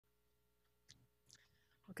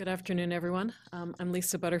Good afternoon, everyone. I'm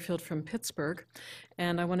Lisa Butterfield from Pittsburgh,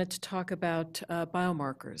 and I wanted to talk about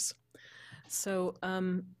biomarkers. So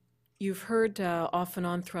you've heard off and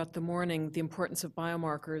on throughout the morning the importance of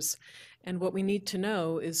biomarkers, and what we need to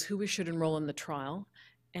know is who we should enroll in the trial,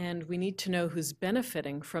 and we need to know who's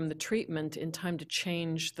benefiting from the treatment in time to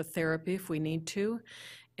change the therapy if we need to,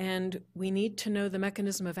 and we need to know the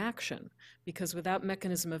mechanism of action, because without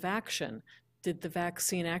mechanism of action, did the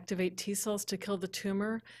vaccine activate T cells to kill the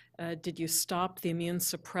tumor? Did you stop the immune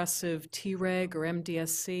suppressive Treg or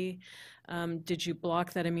MDSC? Did you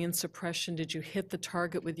block that immune suppression? Did you hit the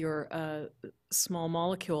target with your small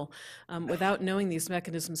molecule? Without knowing these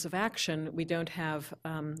mechanisms of action, we don't have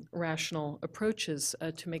rational approaches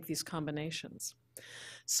to make these combinations.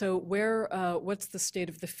 So what's the state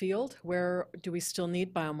of the field? Where do we still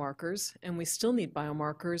need biomarkers? And we still need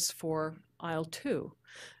biomarkers for IL-2,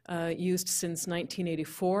 used since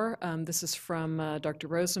 1984. This is from Dr.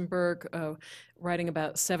 Rosenberg, writing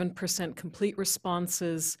about 7% complete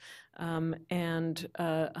responses and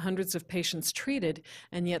hundreds of patients treated,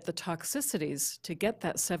 and yet the toxicities to get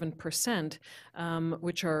that 7%,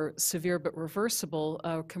 which are severe but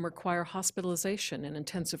reversible, can require hospitalization in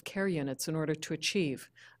intensive care units in order to achieve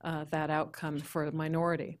that outcome for a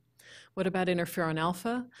minority. What about interferon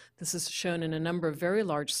alpha? This is shown in a number of very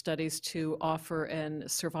large studies to offer a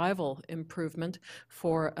survival improvement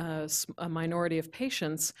for a minority of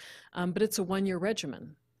patients, but it's a one-year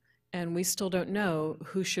regimen. And we still don't know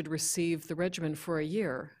who should receive the regimen for a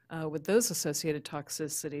year with those associated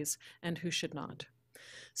toxicities and who should not.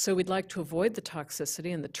 So we'd like to avoid the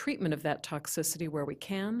toxicity and the treatment of that toxicity where we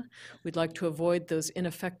can. We'd like to avoid those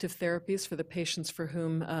ineffective therapies for the patients for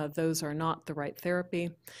whom those are not the right therapy.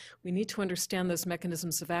 We need to understand those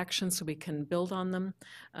mechanisms of action so we can build on them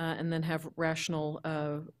and then have rational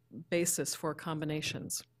basis for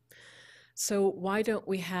combinations. So why don't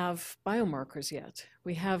we have biomarkers yet?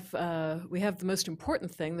 We have the most important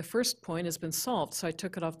thing. The first point has been solved, so I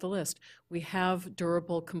took it off the list. We have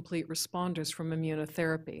durable, complete responders from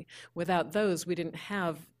immunotherapy. Without those, we didn't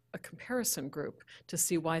have a comparison group to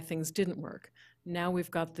see why things didn't work. Now we've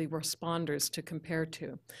got the responders to compare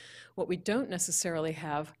to. What we don't necessarily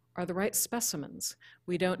have are the right specimens.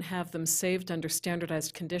 We don't have them saved under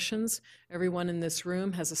standardized conditions. Everyone in this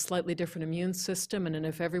room has a slightly different immune system, and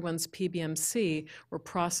if everyone's PBMC were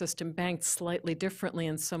processed and banked slightly differently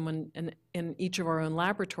in each of our own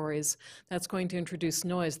laboratories, that's going to introduce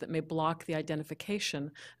noise that may block the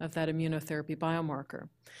identification of that immunotherapy biomarker.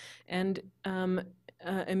 And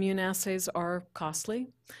immune assays are costly,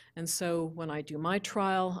 and so when I do my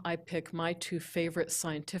trial, I pick my two favorite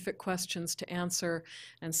scientific questions to answer,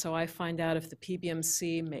 and so I find out if the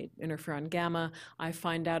PBMC made interferon gamma, I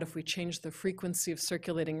find out if we change the frequency of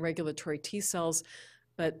circulating regulatory T cells,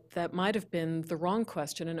 but that might have been the wrong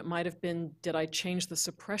question, and it might have been, did I change the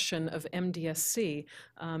suppression of MDSC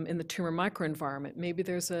in the tumor microenvironment? Maybe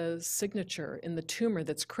there's a signature in the tumor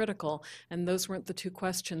that's critical, and those weren't the two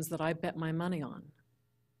questions that I bet my money on.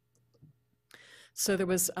 So there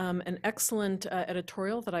was an excellent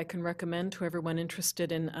editorial that I can recommend to everyone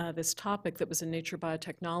interested in this topic that was in Nature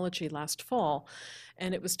Biotechnology last fall,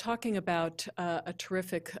 and it was talking about a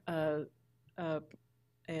terrific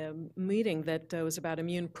meeting that was about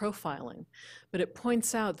immune profiling. But it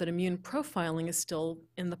points out that immune profiling is still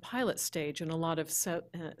in the pilot stage in a lot of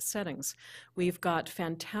settings. We've got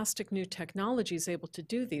fantastic new technologies able to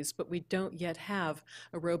do these, but we don't yet have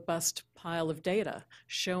a robust pile of data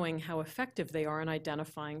showing how effective they are in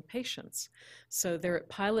identifying patients. So they're at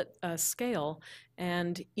pilot scale,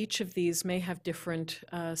 and each of these may have different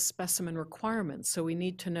specimen requirements. So we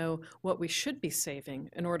need to know what we should be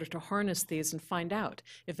saving in order to harness these and find out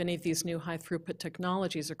if any of these new high throughput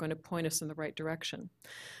technologies are going to point us in the right direction.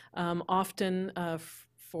 Often,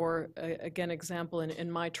 for, again, example, in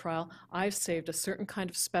my trial, I've saved a certain kind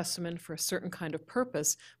of specimen for a certain kind of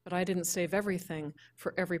purpose, but I didn't save everything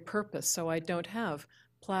for every purpose, so I don't have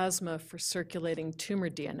plasma for circulating tumor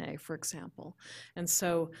DNA, for example. And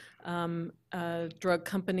so drug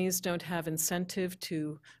companies don't have incentive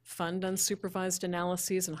to fund unsupervised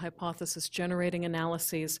analyses and hypothesis-generating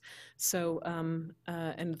analyses. So,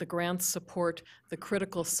 and the grants support the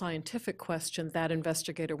critical scientific question that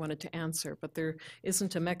investigator wanted to answer, but there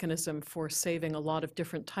isn't a mechanism for saving a lot of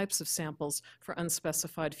different types of samples for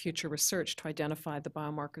unspecified future research to identify the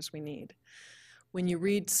biomarkers we need. When you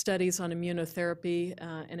read studies on immunotherapy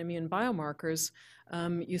and immune biomarkers,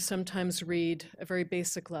 you sometimes read a very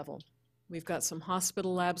basic level. We've got some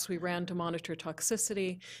hospital labs we ran to monitor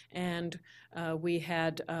toxicity, and we've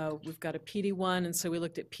got a PD-1, and so we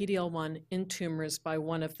looked at PD-L1 in tumors by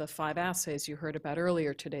one of the 5 assays you heard about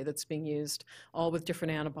earlier today that's being used, all with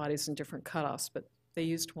different antibodies and different cutoffs, but they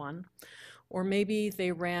used one. Or maybe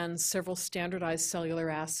they ran several standardized cellular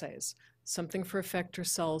assays, something for effector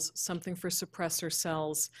cells, something for suppressor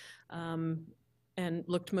cells, and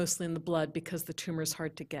looked mostly in the blood because the tumor is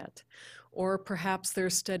hard to get. Or perhaps there are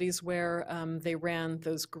studies where they ran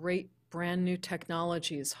those great brand new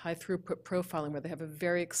technologies, high throughput profiling, where they have a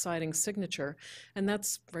very exciting signature, and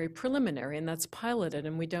that's very preliminary, and that's piloted,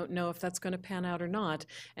 and we don't know if that's going to pan out or not,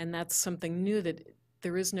 and that's something new that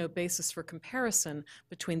there is no basis for comparison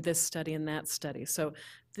between this study and that study. So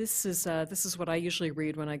this is what I usually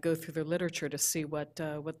read when I go through the literature to see what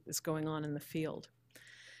is going on in the field.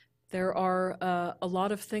 There are a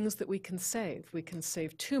lot of things that we can save. We can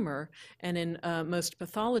save tumor, and in most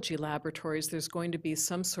pathology laboratories, there's going to be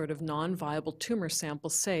some sort of non-viable tumor sample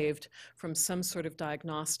saved from some sort of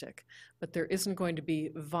diagnostic. But there isn't going to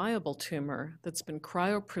be viable tumor that's been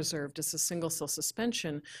cryopreserved as a single-cell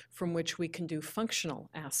suspension from which we can do functional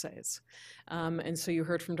assays. And so you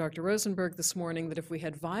heard from Dr. Rosenberg this morning that if we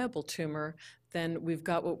had viable tumor, then we've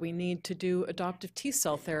got what we need to do adoptive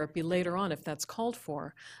T-cell therapy later on if that's called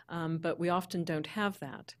for, but we often don't have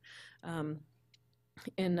that.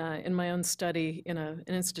 In my own study in an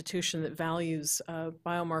institution that values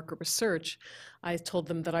biomarker research, I told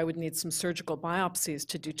them that I would need some surgical biopsies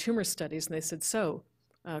to do tumor studies, and they said, so,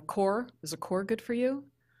 core, is a core good for you?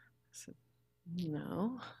 I said,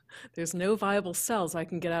 no, there's no viable cells I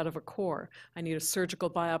can get out of a core. I need a surgical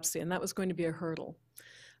biopsy, and that was going to be a hurdle.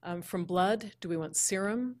 From blood, do we want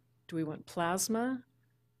serum? Do we want plasma?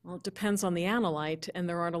 Well, it depends on the analyte, and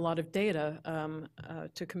there aren't a lot of data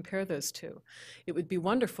to compare those two. It would be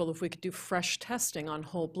wonderful if we could do fresh testing on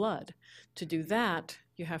whole blood. To do that,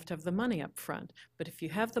 you have to have the money up front. But if you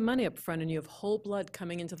have the money up front and you have whole blood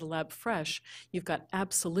coming into the lab fresh, you've got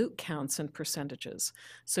absolute counts and percentages.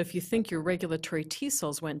 So if you think your regulatory T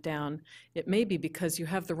cells went down, it may be because you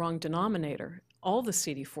have the wrong denominator. All the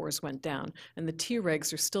CD4s went down, and the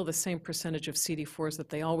Tregs are still the same percentage of CD4s that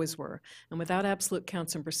they always were. And without absolute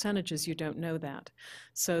counts and percentages, you don't know that.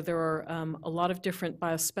 So there are a lot of different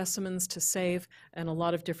biospecimens to save and a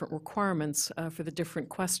lot of different requirements for the different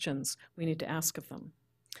questions we need to ask of them.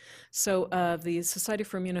 So the Society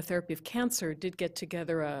for Immunotherapy of Cancer did get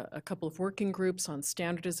together a couple of working groups on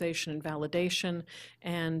standardization and validation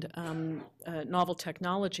and novel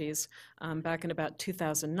technologies back in about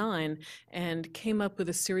 2009, and came up with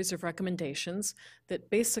a series of recommendations that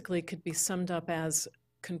basically could be summed up as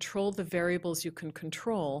control the variables you can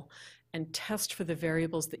control and test for the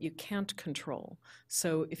variables that you can't control.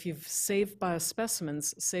 So if you've saved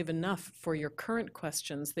biospecimens, save enough for your current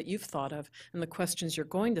questions that you've thought of and the questions you're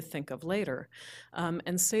going to think of later,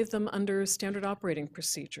 and save them under standard operating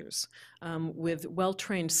procedures with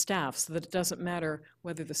well-trained staff so that it doesn't matter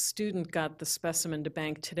whether the student got the specimen to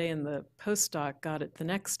bank today and the postdoc got it the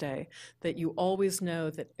next day, that you always know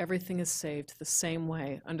that everything is saved the same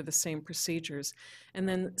way under the same procedures. And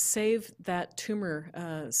then save that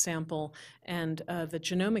tumor sample and the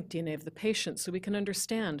genomic DNA of the patient so we can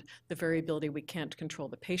understand the variability we can't control,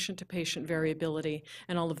 the patient-to-patient variability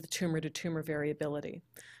and all of the tumor-to-tumor variability.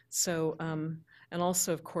 So, and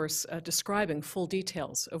also, of course, describing full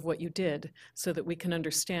details of what you did so that we can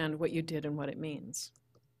understand what you did and what it means.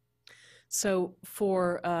 So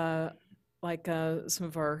for some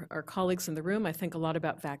of our colleagues in the room, I think a lot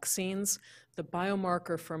about vaccines. The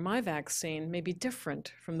biomarker for my vaccine may be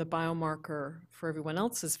different from the biomarker for everyone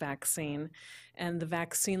else's vaccine, and the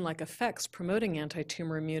vaccine-like effects promoting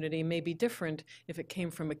anti-tumor immunity may be different if it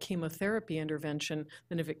came from a chemotherapy intervention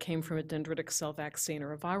than if it came from a dendritic cell vaccine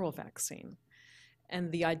or a viral vaccine.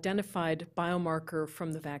 And the identified biomarker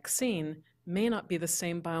from the vaccine may not be the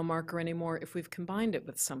same biomarker anymore if we've combined it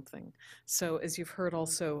with something. So as you've heard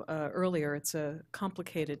also earlier, it's a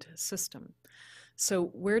complicated system. So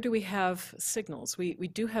where do we have signals? We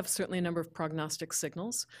do have certainly a number of prognostic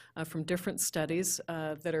signals from different studies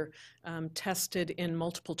that are tested in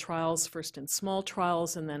multiple trials, first in small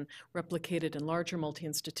trials and then replicated in larger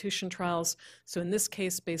multi-institution trials. So in this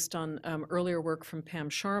case, based on earlier work from Pam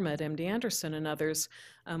Sharma at MD Anderson and others,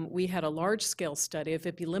 we had a large-scale study of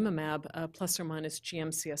ipilimumab plus or minus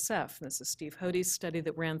GM-CSF. And this is Steve Hode's study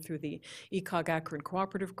that ran through the ECOG Akron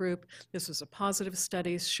Cooperative Group. This was a positive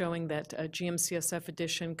study showing that GM-CSF G-CSF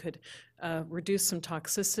addition could reduce some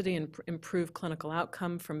toxicity and improve clinical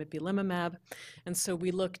outcome from ipilimumab. And so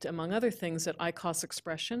we looked, among other things, at ICOS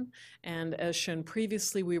expression. And as shown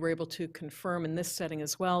previously, we were able to confirm in this setting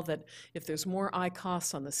as well that if there's more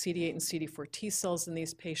ICOS on the CD8 and CD4 T cells in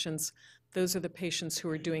these patients, those are the patients who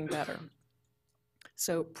are doing better.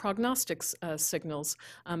 So prognostic signals,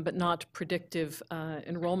 but not predictive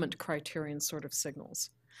enrollment criterion sort of signals.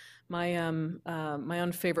 My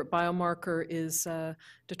own favorite biomarker is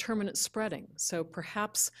determinate spreading. So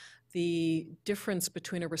perhaps the difference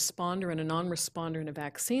between a responder and a non-responder in a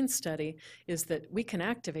vaccine study is that we can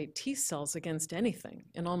activate T cells against anything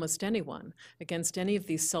in almost anyone, against any of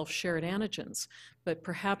these self-shared antigens. But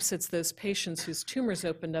perhaps it's those patients whose tumors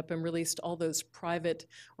opened up and released all those private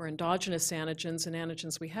or endogenous antigens and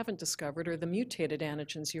antigens we haven't discovered, or the mutated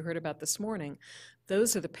antigens you heard about this morning.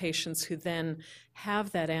 Those are the patients who then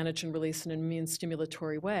have that antigen release in an immune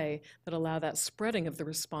stimulatory way that allow that spreading of the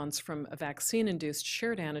response from a vaccine-induced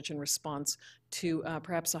shared antigen response to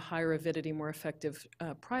perhaps a higher avidity, more effective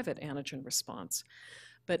private antigen response.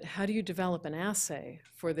 But how do you develop an assay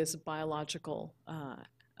for this biological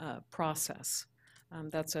process?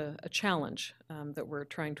 That's a challenge that we're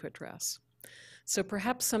trying to address. So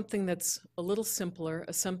perhaps something that's a little simpler,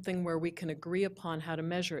 something where we can agree upon how to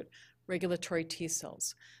measure it. Regulatory T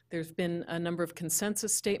cells. There's been a number of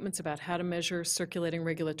consensus statements about how to measure circulating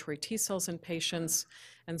regulatory T cells in patients.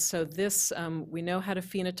 And so this, we know how to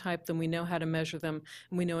phenotype them, we know how to measure them,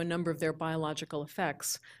 and we know a number of their biological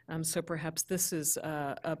effects. So perhaps this is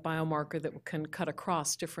a biomarker that can cut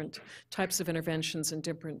across different types of interventions and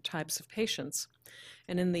different types of patients.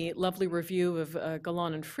 And in the lovely review of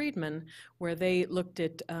Galan and Friedman, where they looked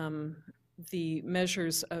at the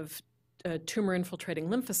measures of tumor-infiltrating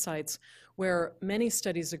lymphocytes, where many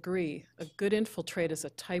studies agree a good infiltrate is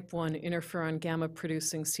a type 1 interferon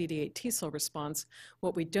gamma-producing CD8 T cell response.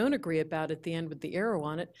 What we don't agree about at the end with the arrow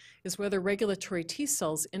on it is whether regulatory T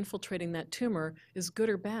cells infiltrating that tumor is good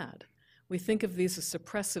or bad. We think of these as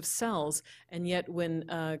suppressive cells, and yet when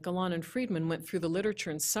Galan and Friedman went through the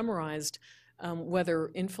literature and summarized whether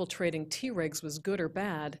infiltrating Tregs was good or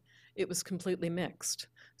bad, it was completely mixed.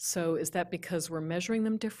 So is that because we're measuring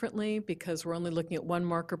them differently, because we're only looking at one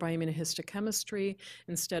marker by immunohistochemistry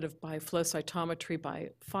instead of by flow cytometry by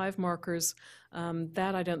 5 markers?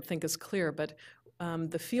 That I don't think is clear, but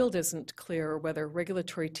the field isn't clear whether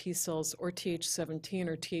regulatory T cells or Th17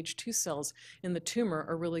 or Th2 cells in the tumor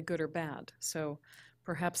are really good or bad. So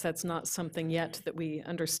perhaps that's not something yet that we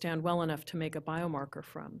understand well enough to make a biomarker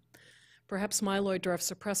from. Perhaps myeloid-derived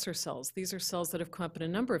suppressor cells. These are cells that have come up in a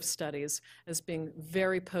number of studies as being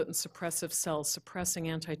very potent suppressive cells, suppressing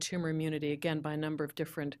anti-tumor immunity, again, by a number of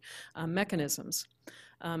different mechanisms.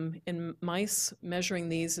 In mice, measuring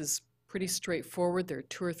these is pretty straightforward. There are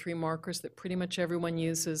 2 or 3 markers that pretty much everyone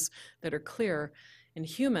uses that are clear. In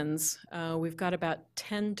humans, we've got about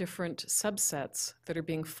 10 different subsets that are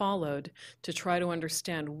being followed to try to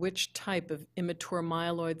understand which type of immature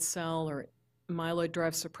myeloid cell or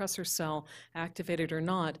myeloid-derived suppressor cell, activated or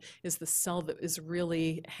not, is the cell that is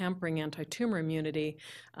really hampering anti-tumor immunity.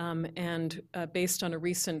 Based on a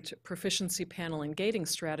recent proficiency panel and gating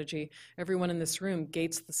strategy, everyone in this room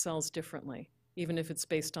gates the cells differently, even if it's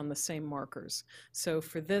based on the same markers. So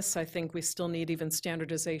for this, I think we still need even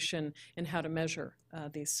standardization in how to measure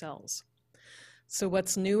these cells. So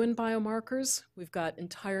what's new in biomarkers? We've got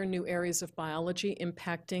entire new areas of biology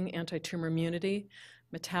impacting anti-tumor immunity,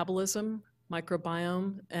 metabolism,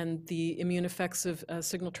 microbiome, and the immune effects of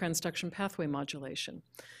signal transduction pathway modulation.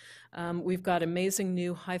 We've got amazing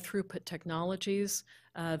new high-throughput technologies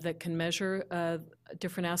that can measure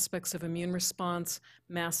different aspects of immune response,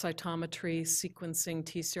 mass cytometry, sequencing,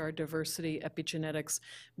 TCR diversity, epigenetics,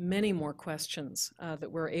 many more questions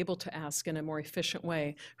that we're able to ask in a more efficient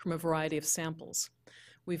way from a variety of samples.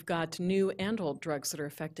 We've got new and old drugs that are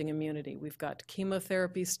affecting immunity. We've got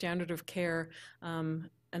chemotherapy, standard of care,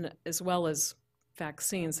 and as well as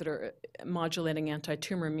vaccines that are modulating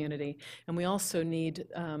anti-tumor immunity. And we also need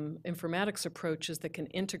informatics approaches that can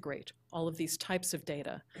integrate all of these types of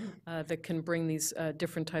data that can bring these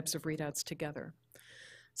different types of readouts together.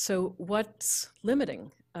 So what's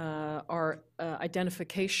limiting our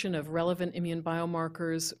identification of relevant immune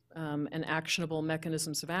biomarkers and actionable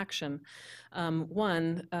mechanisms of action?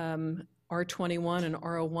 One, R21 and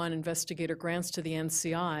R01 investigator grants to the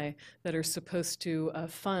NCI that are supposed to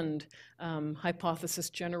fund hypothesis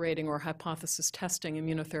generating or hypothesis testing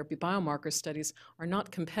immunotherapy biomarker studies are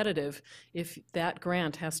not competitive if that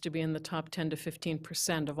grant has to be in the top 10 to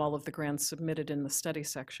 15% of all of the grants submitted in the study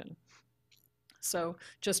section. So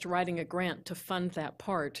just writing a grant to fund that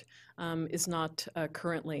part is not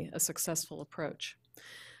currently a successful approach.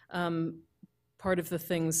 Part of the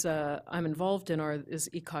things I'm involved in is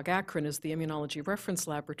ECOG Akron is the immunology reference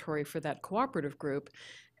laboratory for that cooperative group.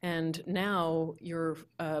 And now you're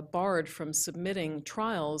barred from submitting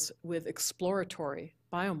trials with exploratory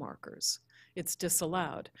biomarkers. It's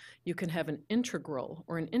disallowed. You can have an integral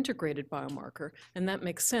or an integrated biomarker, and that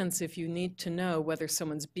makes sense if you need to know whether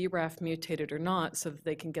someone's BRAF mutated or not so that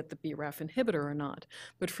they can get the BRAF inhibitor or not.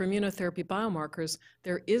 But for immunotherapy biomarkers,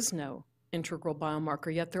 there is no integral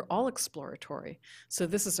biomarker, yet they're all exploratory. So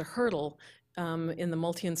this is a hurdle in the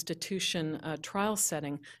multi-institution trial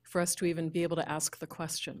setting for us to even be able to ask the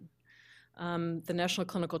question. The National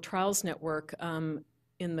Clinical Trials Network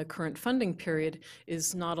in the current funding period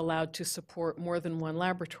is not allowed to support more than one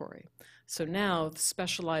laboratory. So now the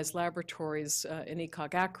specialized laboratories in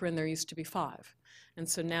ECOG Akron, there used to be 5. And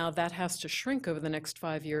so now that has to shrink over the next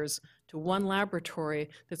 5 years to one laboratory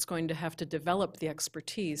that's going to have to develop the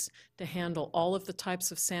expertise to handle all of the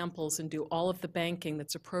types of samples and do all of the banking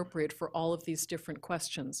that's appropriate for all of these different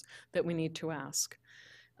questions that we need to ask.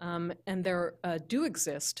 And there do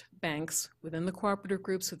exist banks within the cooperative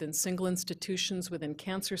groups, within single institutions, within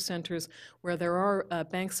cancer centers, where there are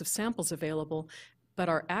banks of samples available, but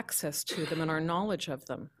our access to them and our knowledge of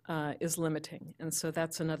them is limiting. And so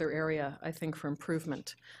that's another area, I think, for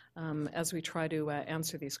improvement as we try to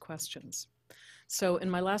answer these questions. So in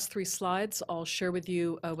my last 3 slides, I'll share with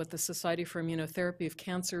you what the Society for Immunotherapy of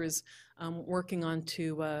Cancer is working on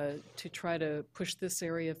to try to push this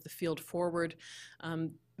area of the field forward.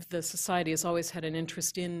 The Society has always had an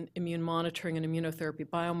interest in immune monitoring and immunotherapy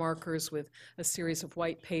biomarkers with a series of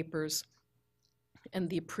white papers. And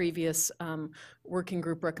the previous working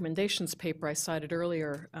group recommendations paper I cited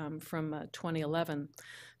earlier from 2011.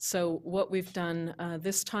 So what we've done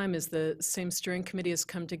this time is the same steering committee has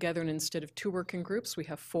come together, and instead of 2 working groups, we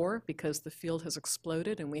have 4 because the field has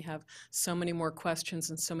exploded and we have so many more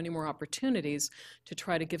questions and so many more opportunities to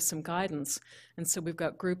try to give some guidance. And so we've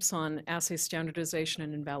got groups on assay standardization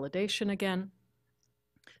and invalidation again,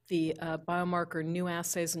 the biomarker new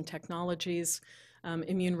assays and technologies,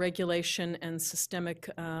 immune regulation and systemic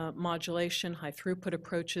modulation, high throughput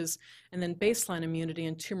approaches, and then baseline immunity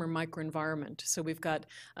and tumor microenvironment. So we've got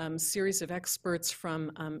a series of experts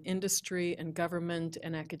from industry and government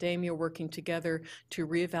and academia working together to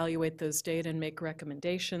reevaluate those data and make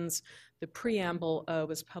recommendations. The preamble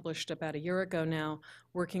was published about a year ago now.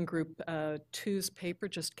 Working Group 2's paper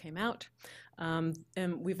just came out. And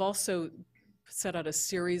we've also set out a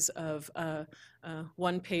series of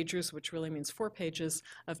one-pagers, which really means 4 pages,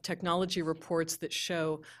 of technology reports that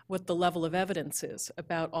show what the level of evidence is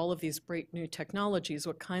about all of these great new technologies,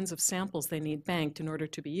 what kinds of samples they need banked in order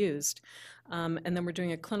to be used. And then we're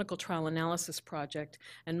doing a clinical trial analysis project,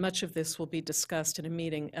 and much of this will be discussed in a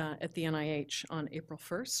meeting at the NIH on April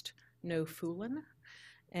 1st. No foolin'.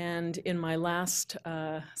 And in my last,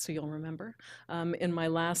 so you'll remember, in my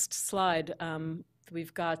last slide,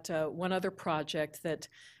 we've got one other project that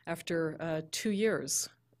after 2 years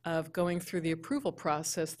of going through the approval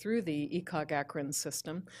process through the ECOG Akron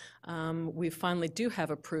system, we finally do have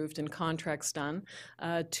approved and contracts done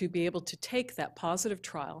to be able to take that positive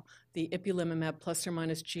trial, the ipilimumab plus or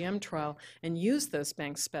minus GM trial, and use those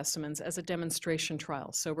bank specimens as a demonstration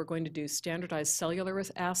trial. So we're going to do standardized cellular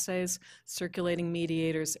assays, circulating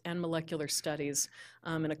mediators, and molecular studies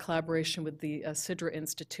in a collaboration with the Sidra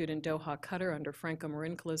Institute in Doha, Qatar, under Franco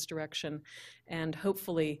Marincola's direction, and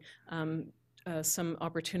hopefully some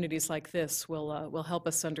opportunities like this will help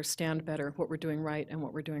us understand better what we're doing right and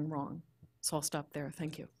what we're doing wrong. So I'll stop there.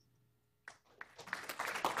 Thank you.